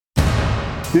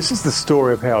This is the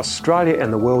story of how Australia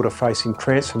and the world are facing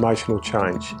transformational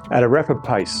change at a rapid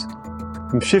pace.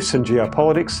 From shifts in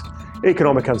geopolitics,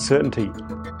 economic uncertainty,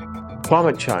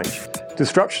 climate change,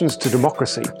 disruptions to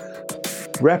democracy,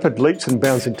 rapid leaps and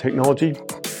bounds in technology,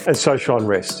 and social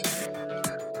unrest.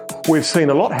 We've seen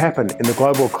a lot happen in the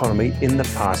global economy in the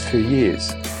past few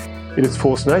years. It has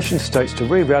forced nation states to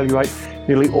reevaluate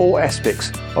nearly all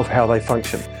aspects of how they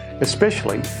function,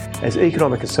 especially as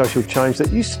economic and social change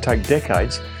that used to take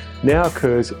decades now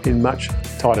occurs in much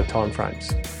tighter timeframes.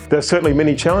 There are certainly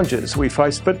many challenges we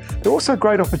face, but there are also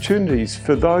great opportunities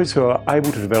for those who are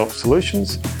able to develop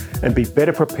solutions and be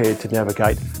better prepared to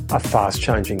navigate a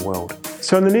fast-changing world.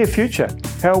 So in the near future,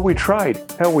 how will we trade?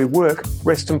 How will we work,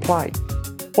 rest and play?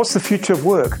 What's the future of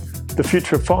work, the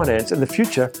future of finance and the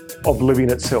future of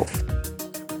living itself?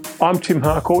 I'm Tim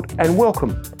Harcourt and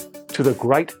welcome to The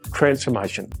Great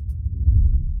Transformation.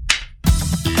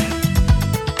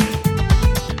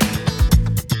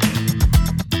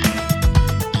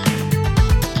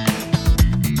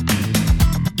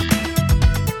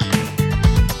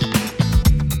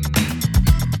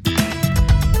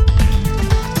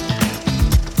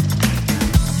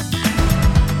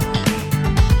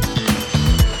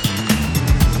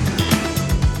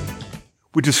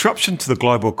 With disruption to the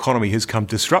global economy has come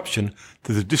disruption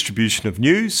to the distribution of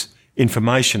news,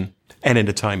 information and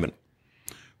entertainment.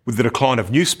 With the decline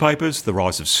of newspapers, the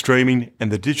rise of streaming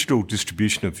and the digital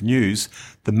distribution of news,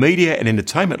 the media and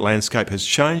entertainment landscape has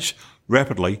changed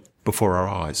rapidly before our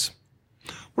eyes.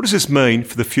 What does this mean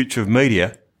for the future of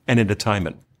media and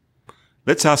entertainment?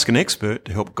 Let's ask an expert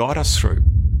to help guide us through.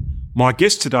 My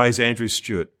guest today is Andrew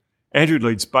Stewart. Andrew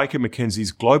leads Baker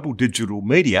McKenzie's global digital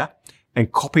media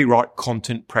and copyright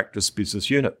content practice business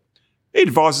unit. He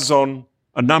advises on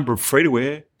a number of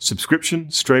free-to-air, subscription,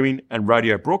 streaming and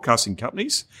radio broadcasting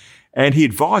companies, and he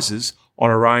advises on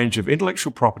a range of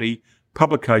intellectual property,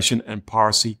 publication and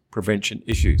piracy prevention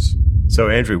issues. So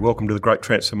Andrew, welcome to The Great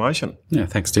Transformation. Yeah,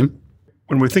 thanks Tim.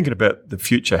 When we're thinking about the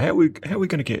future, how are we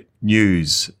going to get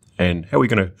news and how are we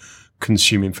going to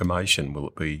consume information? Will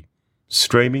it be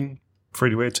streaming,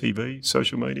 free-to-air TV,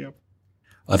 social media?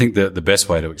 I think the best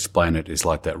way to explain it is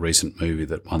like that recent movie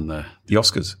that won the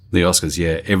Oscars. The Oscars,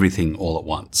 yeah, everything all at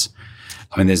once.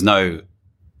 It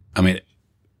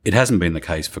hasn't been the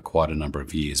case for quite a number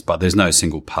of years, but there's no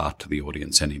single path to the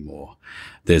audience anymore.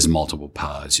 There's multiple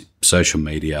paths. Social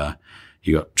media,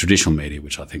 you got traditional media,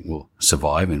 which I think will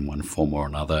survive in one form or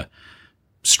another.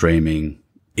 Streaming,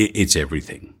 it's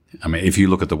everything. If you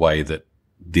look at the way that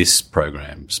this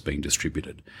program's being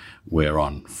distributed, we're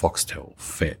on Foxtel,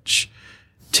 Fetch,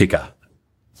 Ticker,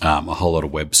 a whole lot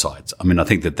of websites. I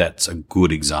think that that's a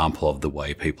good example of the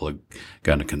way people are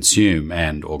going to consume,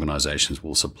 and organisations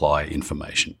will supply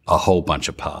information, a whole bunch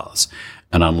of paths.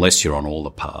 And unless you're on all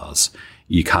the paths,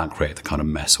 you can't create the kind of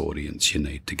mass audience you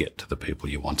need to get to the people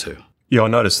you want to. Yeah, I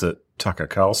noticed that Tucker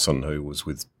Carlson, who was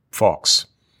with Fox,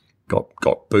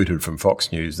 got booted from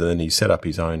Fox News, and then he set up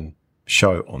his own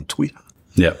show on Twitter.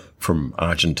 Yeah, from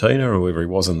Argentina or wherever he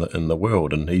was in the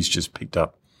world, and he's just picked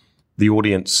up the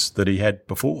audience that he had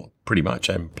before, pretty much,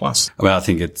 and plus. I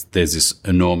think there's this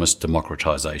enormous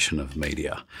democratisation of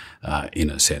media, in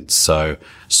a sense. So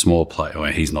small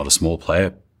player, he's not a small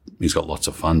player. He's got lots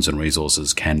of funds and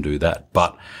resources, can do that.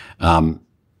 But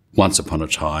once upon a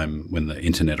time, when the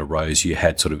internet arose, you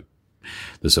had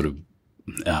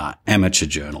amateur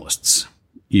journalists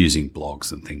using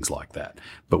blogs and things like that.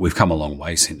 But we've come a long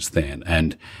way since then,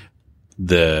 and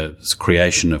the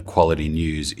creation of quality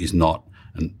news is not.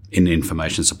 And in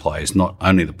information supply is not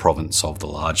only the province of the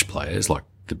large players like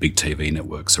the big TV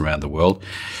networks around the world.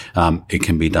 It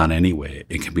can be done anywhere.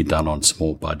 It can be done on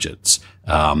small budgets.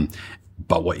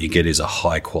 But what you get is a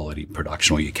high quality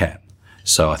production, or you can.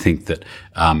 So I think that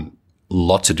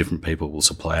lots of different people will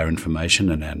supply our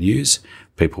information and our news.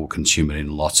 People will consume it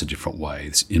in lots of different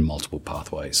ways, in multiple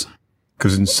pathways.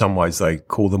 Because in some ways they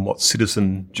call them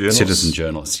citizen journalists? Citizen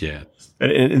journalists, yeah.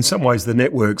 And in some ways, the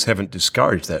networks haven't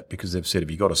discouraged that because they've said,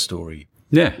 if you've got a story,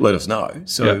 let us know.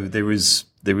 So there is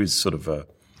sort of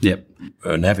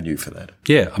an avenue for that.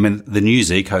 Yeah. The news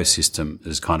ecosystem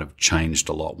has kind of changed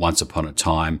a lot. Once upon a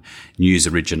time, news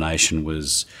origination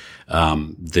was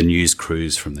the news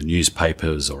crews from the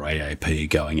newspapers or AAP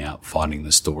going out finding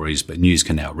the stories, but news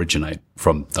can now originate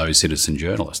from those citizen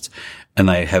journalists. And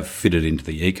they have fitted into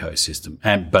the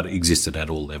ecosystem, but existed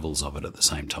at all levels of it at the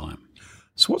same time.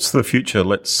 So what's the future,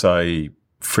 let's say,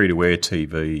 free-to-air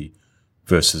TV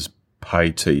versus pay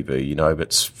TV? If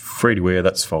it's free-to-air,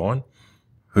 that's fine.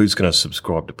 Who's going to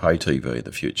subscribe to pay TV in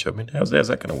the future? How's that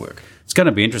going to work? It's going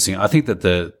to be interesting. I think that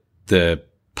the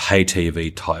pay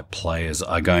TV type players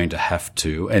are going to have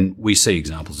to, and we see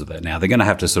examples of that now, they're going to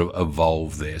have to sort of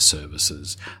evolve their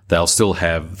services. They'll still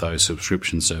have those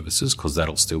subscription services because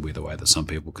that'll still be the way that some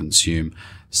people consume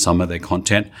some of their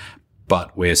content.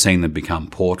 But we're seeing them become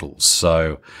portals.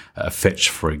 So Fetch,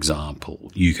 for example,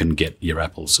 you can get your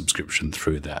Apple subscription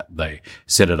through that. They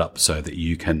set it up so that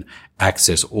you can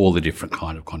access all the different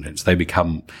kind of contents. They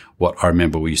become what I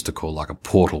remember we used to call like a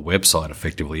portal website,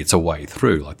 effectively. It's a way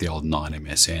through, like the old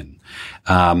 9MSN.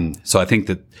 So I think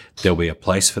that there'll be a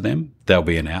place for them. There'll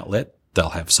be an outlet. They'll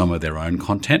have some of their own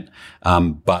content.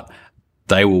 But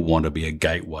they will want to be a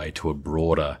gateway to a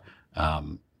broader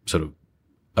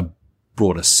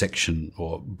broader section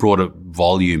or broader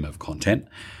volume of content,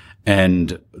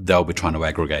 and they'll be trying to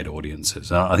aggregate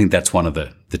audiences. I think that's one of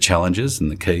the challenges and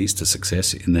the keys to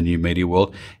success in the new media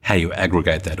world, how you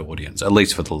aggregate that audience, at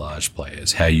least for the large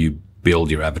players, how you build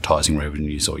your advertising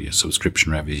revenues or your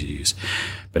subscription revenues.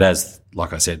 But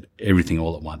like I said, everything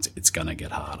all at once, it's going to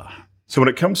get harder. So when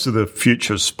it comes to the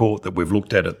future of sport that we've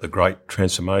looked at the Great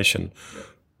Transformation,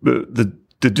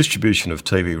 the distribution of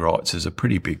TV rights is a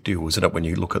pretty big deal, isn't it, when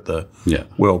you look at the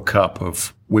World Cup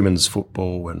of women's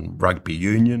football and rugby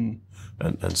union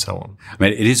and so on? I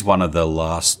mean, it is one of the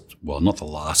last, well, not the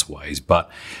last ways,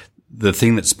 but the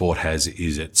thing that sport has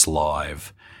is it's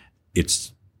live.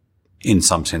 It's, in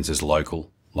some senses,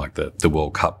 local, like the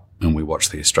World Cup, and we watch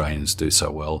the Australians do so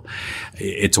well.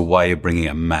 It's a way of bringing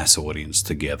a mass audience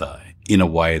together in a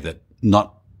way that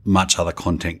not much other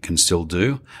content can still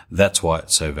do. That's why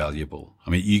it's so valuable. I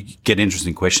mean, you get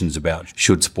interesting questions about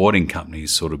should sporting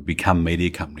companies sort of become media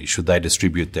companies? Should they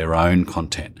distribute their own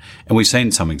content? And we've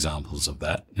seen some examples of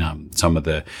that. Some of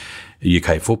the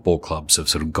UK football clubs have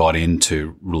sort of got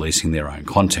into releasing their own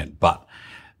content, but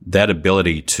that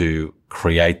ability to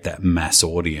create that mass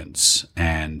audience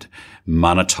and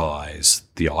monetize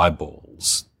the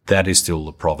eyeballs, that is still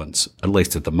the province, at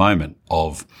least at the moment,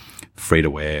 of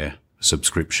free-to-air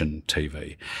subscription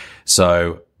TV.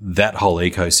 So that whole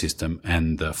ecosystem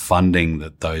and the funding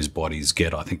that those bodies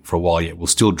get, I think for a while yet, will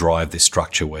still drive this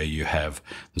structure where you have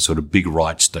the sort of big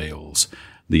rights deals.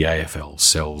 The AFL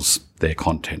sells their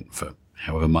content for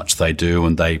however much they do,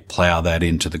 and they plough that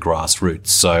into the grassroots.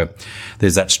 So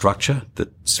there's that structure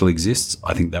that still exists.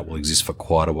 I think that will exist for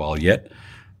quite a while yet.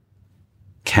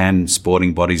 Can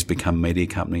sporting bodies become media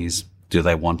companies? Do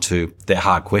they want to? They're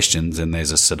hard questions, and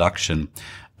there's a seduction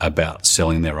about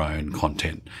selling their own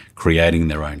content, creating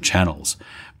their own channels,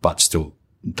 but still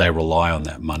they rely on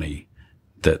that money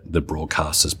that the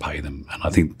broadcasters pay them. And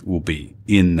I think we'll be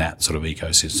in that sort of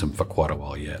ecosystem for quite a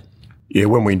while yet. Yeah,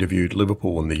 when we interviewed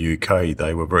Liverpool in the UK,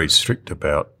 they were very strict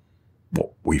about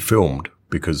what we filmed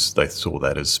because they saw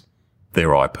that as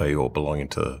their IP or belonging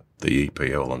to the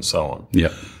EPL and so on.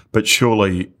 Yeah. But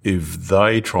surely if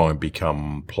they try and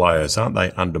become players, aren't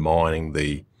they undermining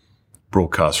the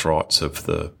broadcast rights of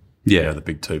the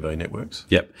big TV networks?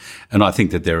 Yep. And I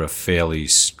think that there are fairly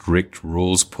strict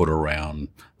rules put around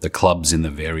the clubs in the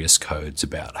various codes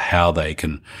about how they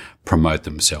can promote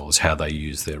themselves, how they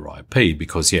use their IP,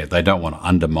 because, they don't want to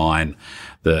undermine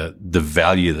the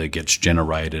value that gets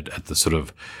generated at the sort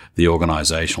of the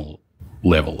organisational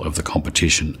level of the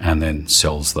competition and then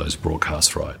sells those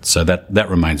broadcast rights. So that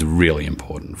remains really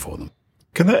important for them.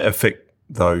 Can that affect,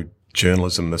 though,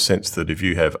 journalism in the sense that if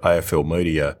you have AFL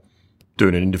Media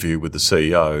doing an interview with the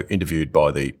CEO interviewed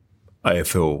by the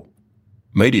AFL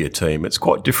media team, it's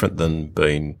quite different than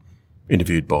being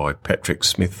interviewed by Patrick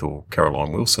Smith or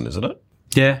Caroline Wilson, isn't it?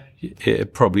 Yeah,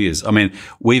 it probably is. I mean,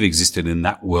 we've existed in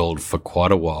that world for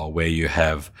quite a while where you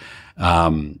have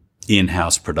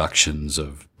in-house productions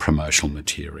of promotional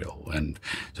material and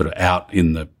sort of out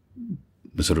in the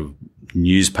sort of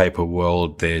newspaper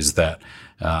world, there's that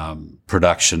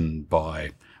production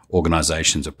by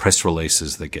organisations of press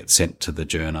releases that get sent to the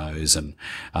journos, and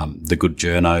the good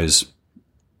journos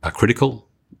are critical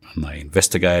and they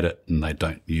investigate it and they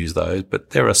don't use those.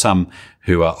 But there are some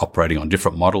who are operating on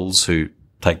different models who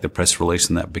take the press release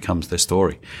and that becomes their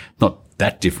story. Not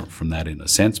that different from that in a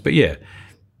sense, but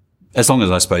as long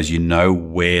as I suppose you know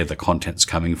where the content's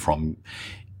coming from,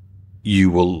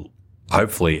 you will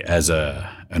hopefully as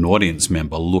an audience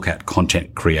member look at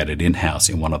content created in-house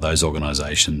in one of those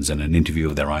organisations and an interview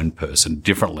of their own person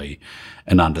differently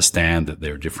and understand that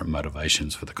there are different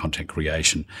motivations for the content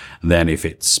creation than if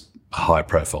it's a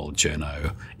high-profile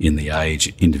journo in The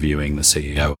Age interviewing the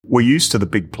CEO. We're used to the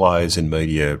big players in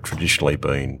media traditionally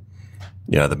being,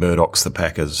 the Murdochs, the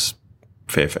Packers,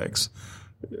 Fairfax.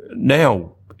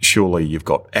 Now, surely you've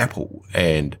got Apple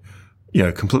and,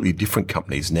 completely different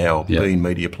companies now being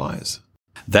media players.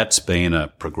 That's been a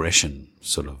progression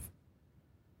sort of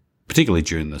particularly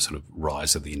during the sort of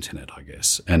rise of the internet, I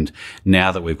guess. And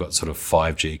now that we've got sort of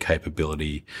 5G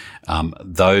capability,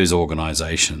 those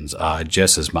organizations are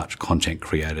just as much content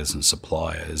creators and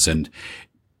suppliers. And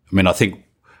I mean, I think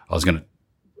I was going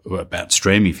to, about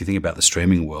streaming, if you think about the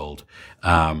streaming world,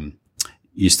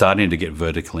 you're starting to get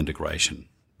vertical integration.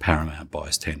 Paramount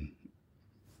buys 10,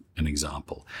 an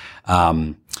example.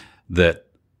 That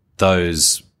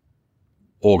those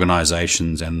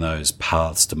organizations and those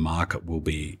paths to market will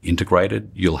be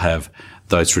integrated. You'll have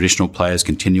those traditional players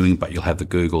continuing, but you'll have the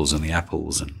Googles and the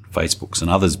Apples and Facebooks and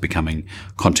others becoming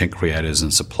content creators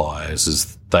and suppliers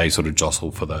as they sort of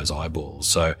jostle for those eyeballs.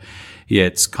 So, yeah,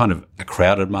 it's kind of a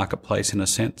crowded marketplace in a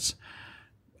sense.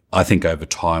 I think over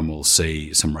time we'll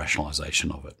see some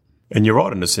rationalisation of it. And you're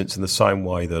right in a sense, in the same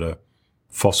way that a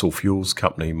fossil fuels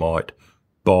company might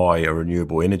buy a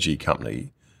renewable energy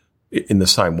company, in the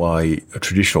same way a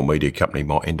traditional media company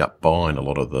might end up buying a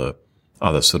lot of the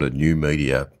other sort of new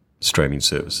media streaming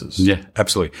services. Yeah,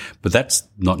 absolutely. But that's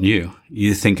not new.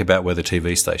 You think about where the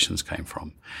TV stations came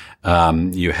from.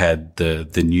 You had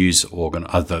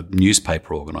the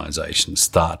newspaper organisations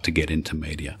start to get into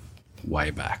media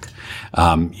way back.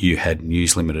 You had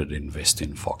News Limited invest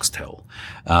in Foxtel.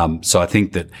 So I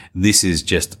think that this is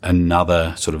just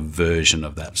another sort of version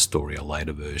of that story, a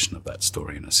later version of that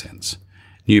story in a sense.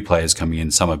 New players coming in,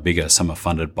 some are bigger, some are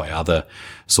funded by other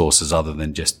sources other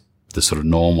than just the sort of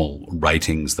normal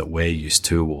ratings that we're used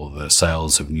to or the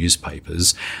sales of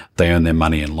newspapers. They earn their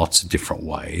money in lots of different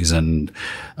ways. And,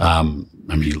 I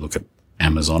mean, you look at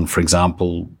Amazon, for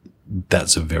example,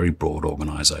 that's a very broad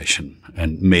organisation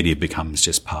and media becomes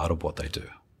just part of what they do.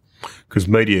 Because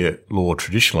media law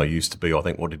traditionally used to be, I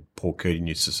think, what did Paul Keating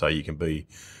used to say, you can be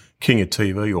king of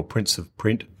TV or prince of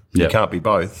print. You can't be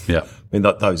both. Yeah. I mean,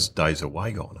 those days are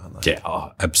way gone, aren't they? Yeah,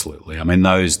 absolutely. I mean,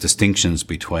 those distinctions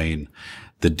between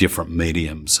the different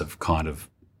mediums have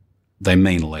they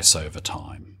mean less over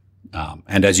time.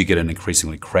 And as you get an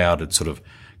increasingly crowded sort of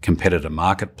competitor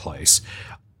marketplace,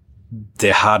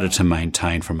 they're harder to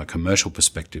maintain from a commercial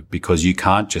perspective because you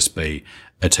can't just be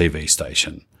a TV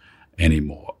station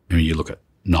anymore. I mean, you look at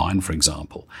Nine, for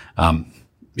example.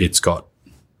 It's got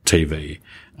TV.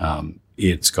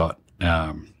 It's got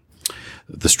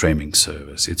the streaming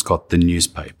service. It's got the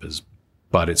newspapers,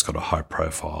 but it's got a high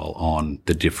profile on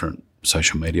the different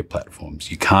social media platforms.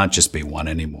 You can't just be one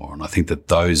anymore. And I think that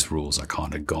those rules are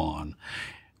kind of gone.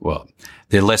 Well,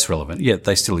 they're less relevant. Yeah,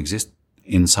 they still exist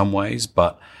in some ways,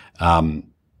 but I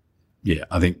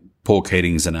think Paul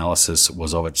Keating's analysis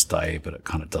was of its day, but it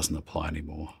kind of doesn't apply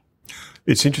anymore.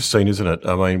 It's interesting, isn't it?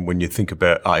 I mean, when you think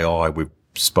about AI, we've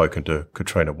spoken to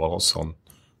Katrina Wallace on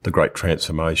the great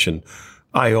transformation.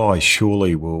 AI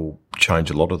surely will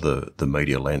change a lot of the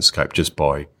media landscape just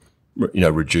by,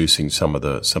 reducing some of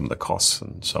the costs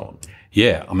and so on.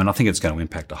 Yeah, I mean, I think it's going to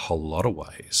impact a whole lot of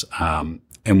ways.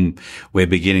 And we're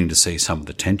beginning to see some of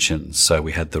the tensions. So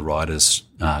we had the Writers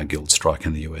Guild strike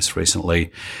in the US recently.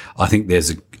 I think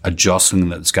there's a jostling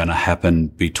that's going to happen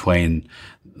between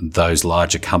those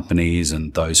larger companies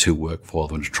and those who work for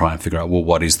them to try and figure out, well,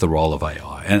 what is the role of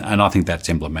AI? And I think that's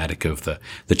emblematic of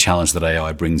the challenge that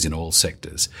AI brings in all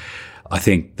sectors. I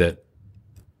think that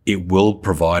it will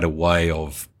provide a way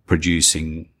of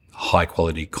producing high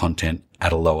quality content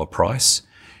at a lower price.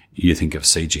 You think of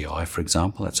CGI, for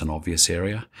example, that's an obvious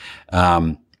area.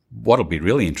 What'll be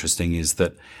really interesting is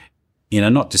that in a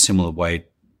not dissimilar way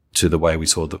to the way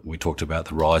we talked about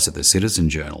the rise of the citizen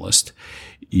journalist,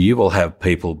 you will have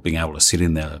people being able to sit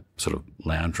in their sort of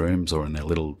lounge rooms or in their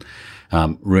little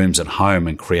rooms at home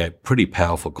and create pretty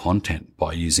powerful content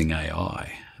by using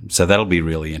AI. So that'll be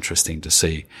really interesting to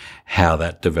see how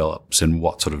that develops and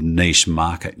what sort of niche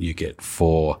market you get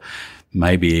for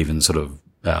maybe even sort of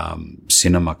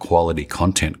cinema quality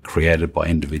content created by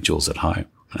individuals at home.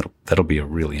 That'll be a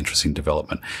really interesting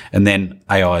development. And then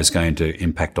AI is going to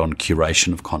impact on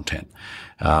curation of content.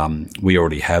 We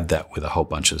already have that with a whole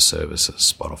bunch of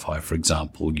services. Spotify, for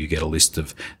example, you get a list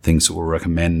of things that will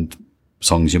recommend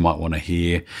songs you might want to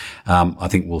hear. I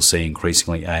think we'll see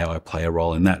increasingly AI play a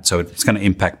role in that. So it's going to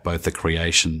impact both the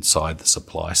creation side, the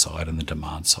supply side, and the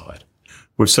demand side.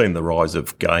 We've seen the rise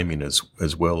of gaming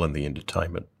as well in the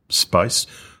entertainment space.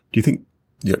 Do you think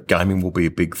gaming will be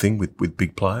a big thing with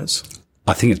big players?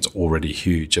 I think it's already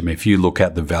huge. I mean, if you look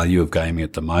at the value of gaming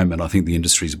at the moment, I think the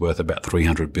industry is worth about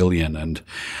 $300 billion. And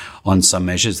on some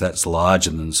measures, that's larger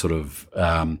than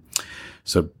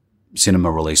the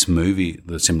cinema release movie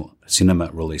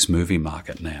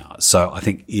market now. So I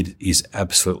think it is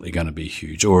absolutely going to be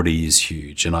huge, already is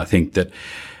huge. And I think that,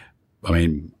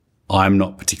 I'm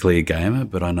not particularly a gamer,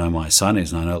 but I know my son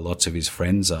is, and I know lots of his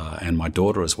friends are, and my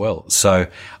daughter as well. So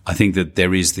I think that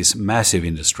there is this massive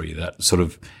industry that sort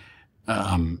of,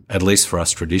 at least for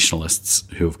us traditionalists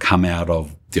who have come out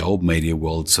of the old media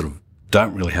world, sort of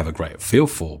don't really have a great feel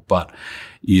for. But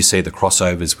you see the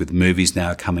crossovers with movies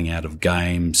now coming out of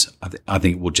games. I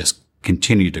think it will just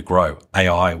continue to grow.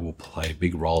 AI will play a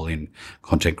big role in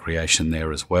content creation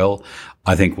there as well.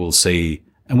 I think we'll see,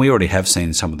 and we already have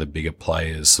seen some of the bigger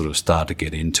players sort of start to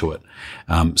get into it,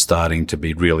 starting to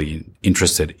be really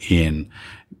interested in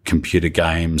computer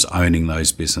games, owning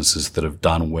those businesses that have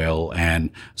done well and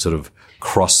sort of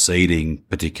cross-seeding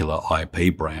particular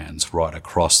IP brands right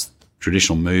across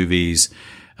traditional movies,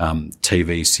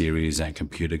 TV series and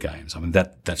computer games. I mean,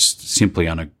 that's simply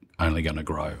only going to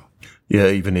grow. Yeah,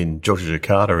 even in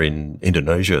Yogyakarta in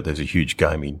Indonesia, there's a huge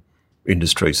gaming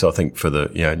industry. So I think for the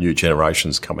new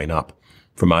generations coming up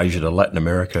from Asia to Latin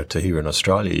America to here in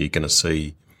Australia, you're going to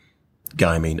see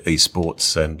gaming,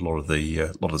 esports, and a lot of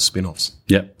the spin-offs.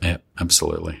 Yeah,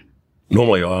 absolutely.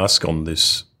 Normally I ask on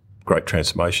this Great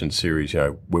Transformation series,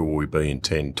 where will we be in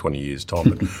 10, 20 years' time?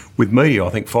 But with media, I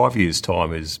think 5 years'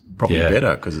 time is probably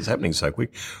better because it's happening so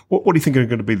quick. What do you think are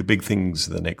going to be the big things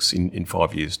in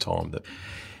 5 years' time?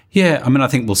 Yeah, I mean, I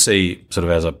think we'll see, sort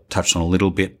of as I touched on a little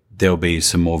bit, there'll be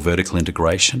some more vertical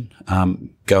integration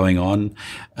going on.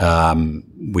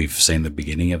 We've seen the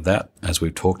beginning of that, as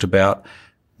we've talked about.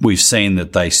 We've seen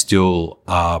that they still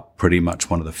are pretty much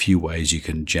one of the few ways you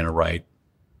can generate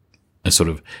a sort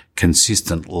of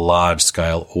consistent,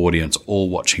 large-scale audience all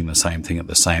watching the same thing at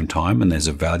the same time, and there's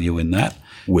a value in that.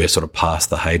 We're sort of past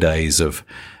the heydays of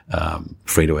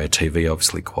free-to-air TV,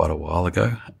 obviously, quite a while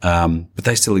ago. But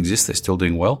they still exist. They're still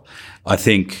doing well. I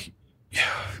think,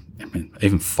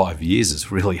 even 5 years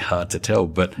is really hard to tell.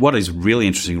 But what is really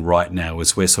interesting right now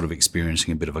is we're sort of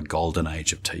experiencing a bit of a golden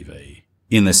age of TV,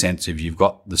 in the sense of you've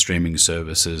got the streaming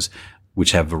services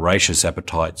which have voracious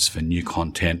appetites for new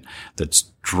content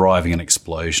that's driving an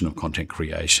explosion of content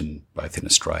creation, both in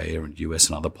Australia and US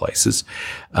and other places.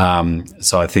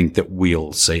 So I think that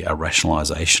we'll see a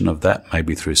rationalisation of that,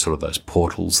 maybe through sort of those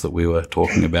portals that we were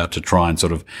talking about to try and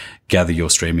sort of gather your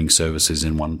streaming services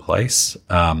in one place.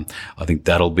 I think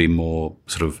that'll be more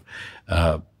sort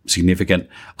of significant.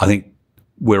 I think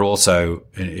we're also,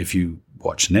 if you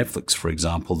watch Netflix, for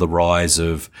example, the rise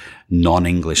of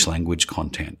non-English language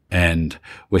content. And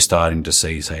we're starting to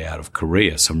see, say, out of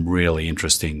Korea, some really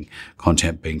interesting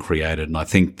content being created. And I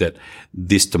think that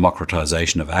this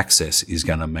democratization of access is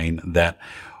going to mean that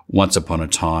once upon a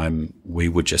time, we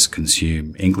would just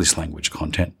consume English language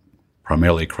content,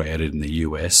 primarily created in the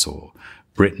US or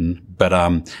Britain. But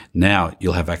now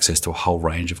you'll have access to a whole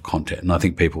range of content. And I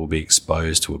think people will be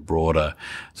exposed to a broader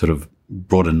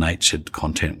natured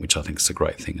content, which I think is a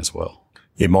great thing as well.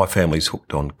 Yeah, my family's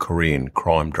hooked on Korean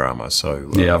crime drama. So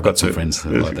I've got some friends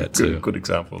like that too. Good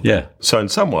example. Yeah. So in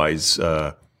some ways,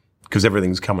 because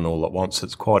everything's coming all at once,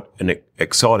 it's quite an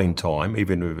exciting time,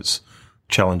 even if it's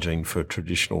challenging for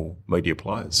traditional media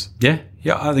players. Yeah,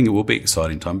 I think it will be an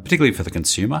exciting time, particularly for the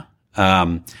consumer.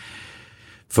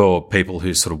 For people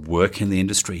who sort of work in the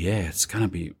industry, it's going to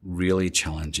be really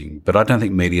challenging. But I don't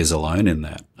think media is alone in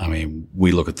that. I mean,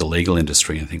 we look at the legal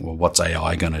industry and think, well, what's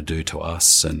AI going to do to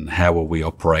us, and how will we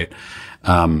operate?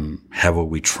 How will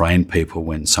we train people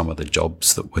when some of the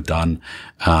jobs that were done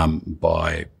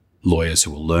by lawyers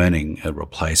who are learning are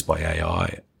replaced by AI?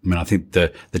 I mean, I think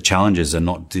the challenges are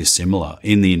not dissimilar.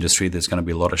 In the industry, there's going to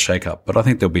be a lot of shake-up, but I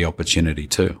think there'll be opportunity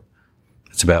too.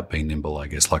 It's about being nimble, I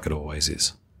guess, like it always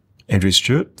is. Andrew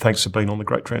Stewart, thanks for being on The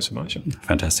Great Transformation.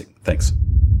 Fantastic. Thanks.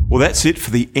 Well, that's it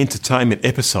for the entertainment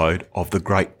episode of The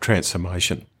Great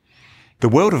Transformation. The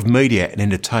world of media and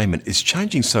entertainment is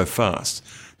changing so fast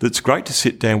that it's great to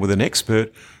sit down with an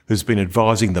expert who's been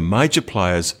advising the major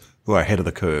players who are ahead of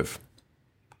the curve.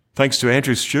 Thanks to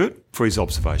Andrew Stewart for his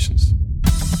observations.